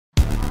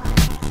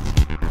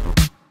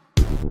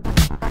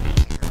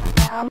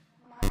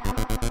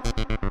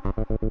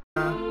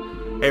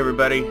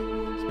everybody,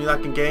 it's me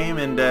Luck and Game,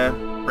 and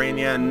bringing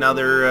you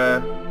another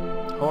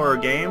horror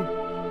game.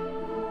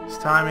 This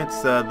time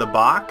it's The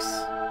Box.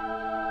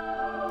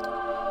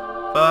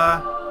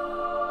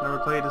 Never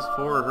played this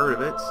before or heard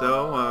of it,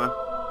 so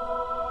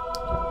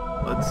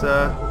let's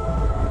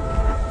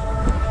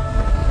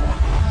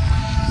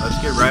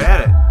get right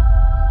at it.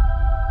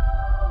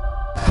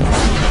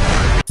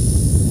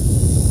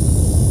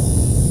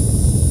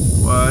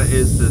 What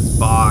is this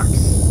box?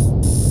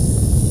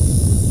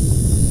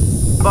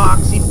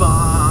 Boxy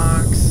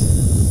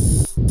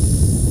box.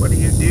 What do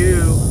you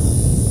do?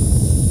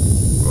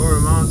 Roar a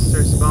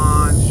monster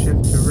spawn,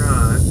 shift to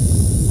run.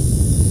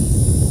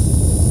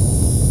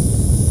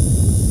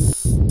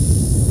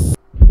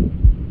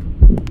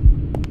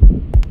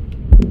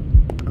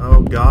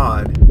 Oh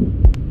God.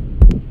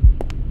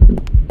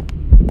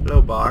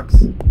 Hello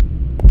box.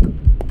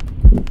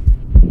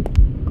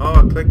 Oh,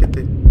 I click at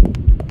the...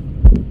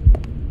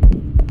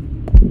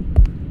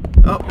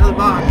 Oh, another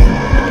box.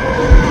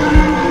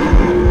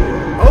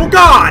 Oh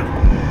God!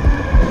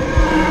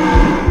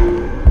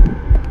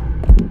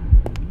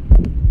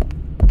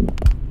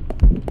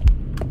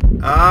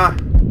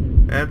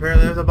 And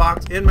apparently there's a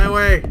box in my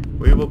way.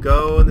 We will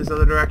go in this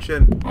other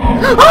direction.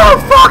 Oh,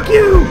 fuck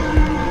you!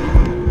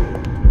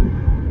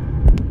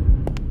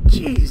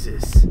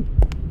 Jesus.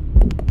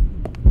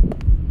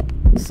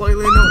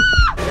 Slightly annoying.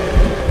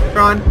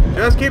 Run.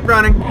 Just keep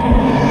running. Fuck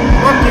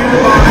you,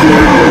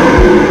 monster.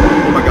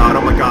 Oh my God,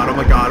 oh my God, oh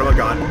my God, oh my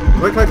God.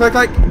 Click, click, click,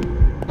 click.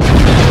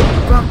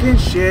 Fucking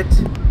shit.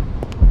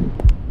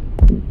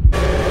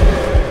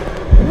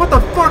 What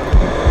the fuck?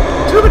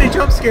 Too many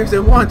jump scares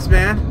at once,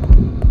 man.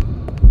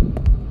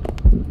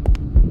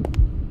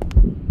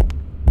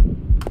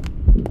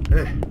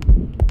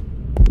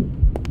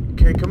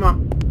 Okay, come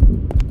on.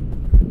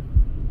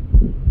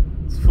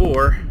 It's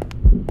 4.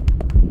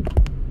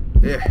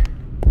 Yeah.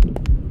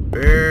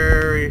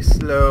 Very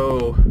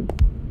slow.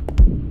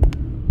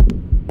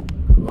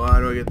 Why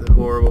do I get the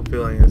horrible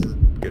feeling this is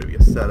gonna be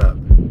a setup?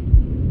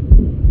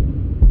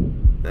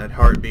 That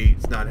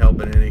heartbeat's not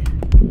helping any.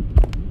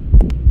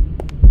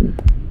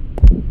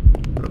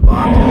 Put a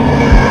box.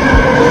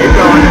 Keep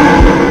going.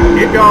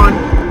 Keep going.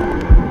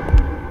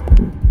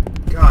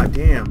 God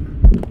damn.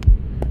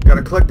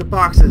 Gotta collect the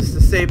boxes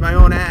to save my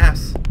own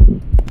ass.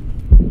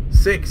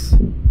 6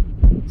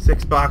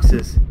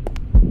 boxes.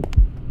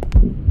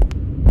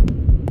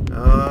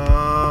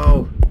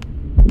 Oh.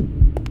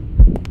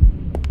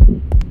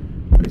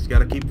 I just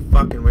gotta keep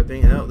fucking with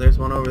me. Oh, there's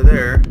one over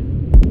there.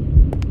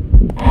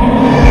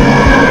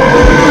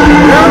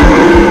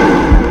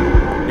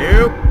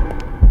 Nope.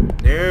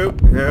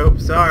 Nope. Nope.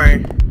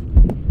 Sorry.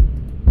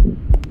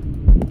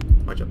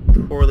 Bunch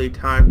of poorly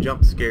timed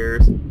jump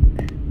scares.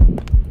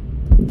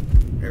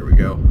 There we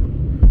go.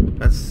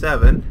 That's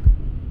 7.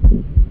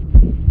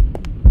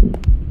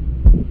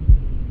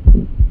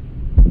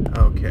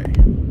 Okay.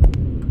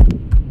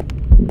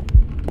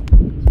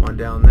 There's one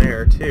down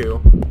there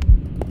too.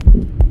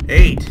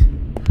 8.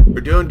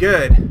 We're doing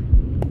good.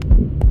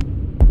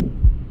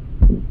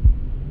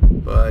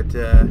 But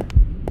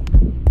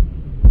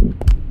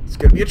it's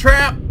gonna be a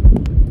trap.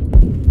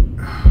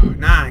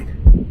 9.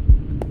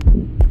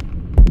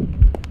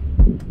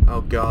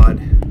 Oh God.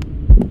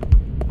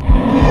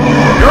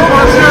 No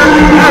monster!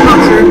 Not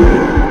monster!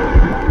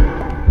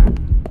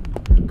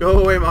 Go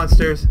away,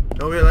 monsters.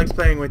 Nobody likes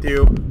playing with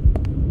you.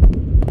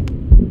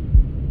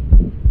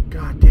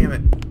 God damn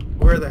it.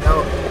 Where the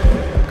hell?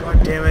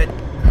 God damn it.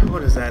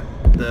 What is that?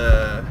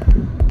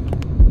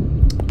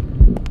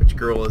 Which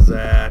girl is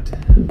that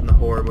from the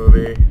horror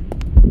movie?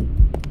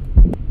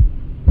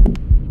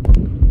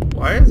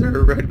 Why is there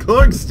a red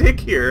glowing stick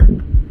here?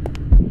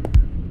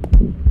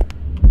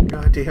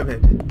 God damn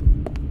it.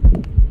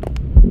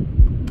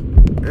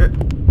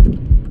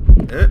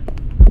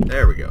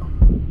 There we go.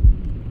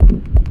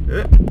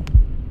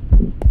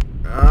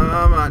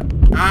 Come on.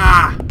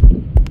 Ah!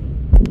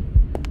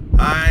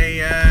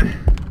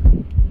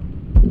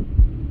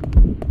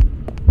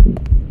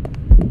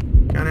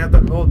 Kinda have to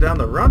hold down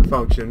the run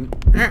function.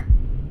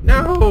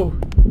 No!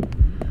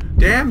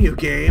 Damn you,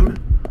 game.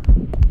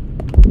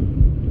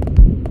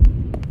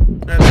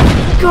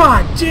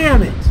 God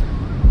damn it!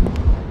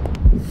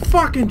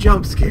 Fucking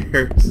jump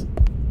scares.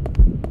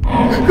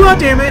 God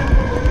damn it!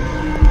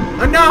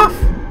 Enough!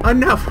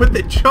 Enough with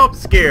the jump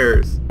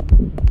scares!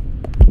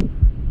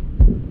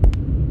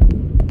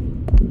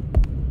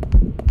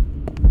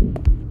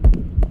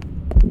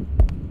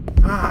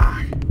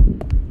 Fuck.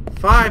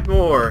 5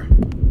 more.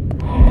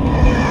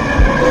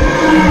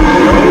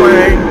 Go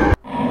away.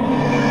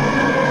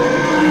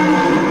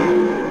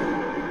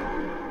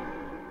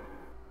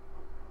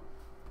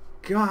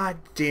 God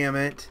damn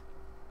it.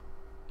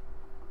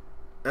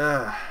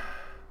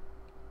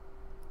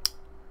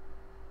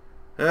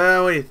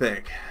 What do you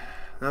think?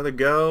 Another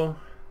go?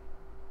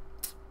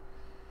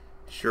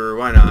 Sure,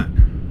 why not?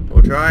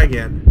 We'll try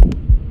again.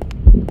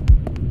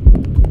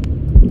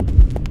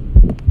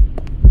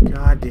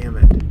 God damn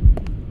it.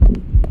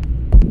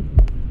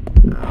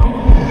 Oh.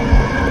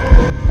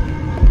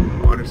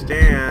 I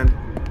understand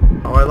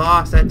how I lost.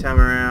 boss that time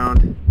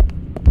around.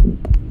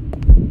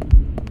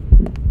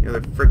 The other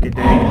frickin'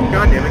 day.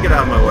 God damn it, get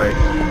out of my way.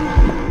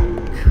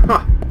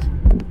 God.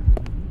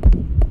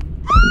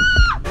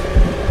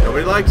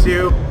 Nobody likes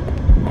you.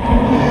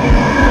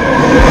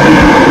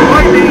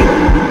 Bite me!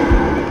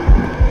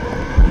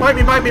 Bite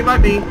me, bite me,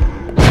 bite me!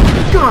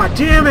 God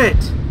damn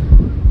it!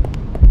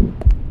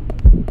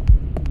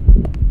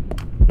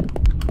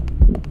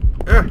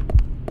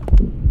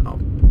 Oh,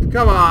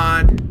 come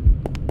on!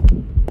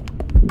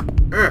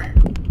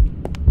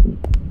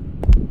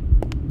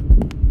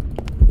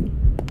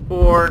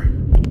 4. Nobody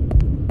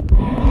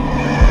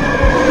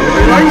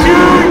likes you!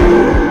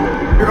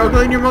 You're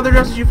ugly and your mother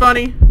dresses you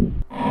funny.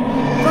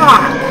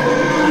 Fuck!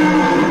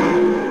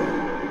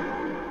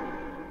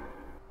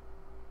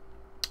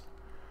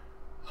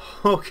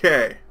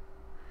 Okay.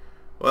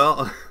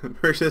 Well, I'm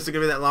pretty sure this is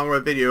gonna be that long of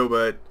a video,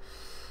 but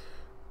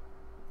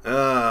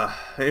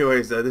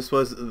anyways, this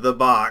was the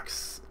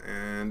box,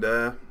 and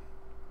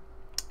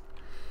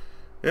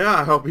yeah,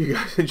 I hope you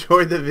guys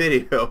enjoyed the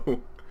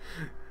video.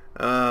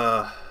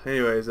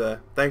 Anyways,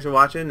 thanks for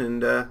watching,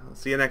 and I'll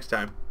see you next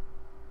time.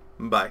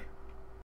 Bye.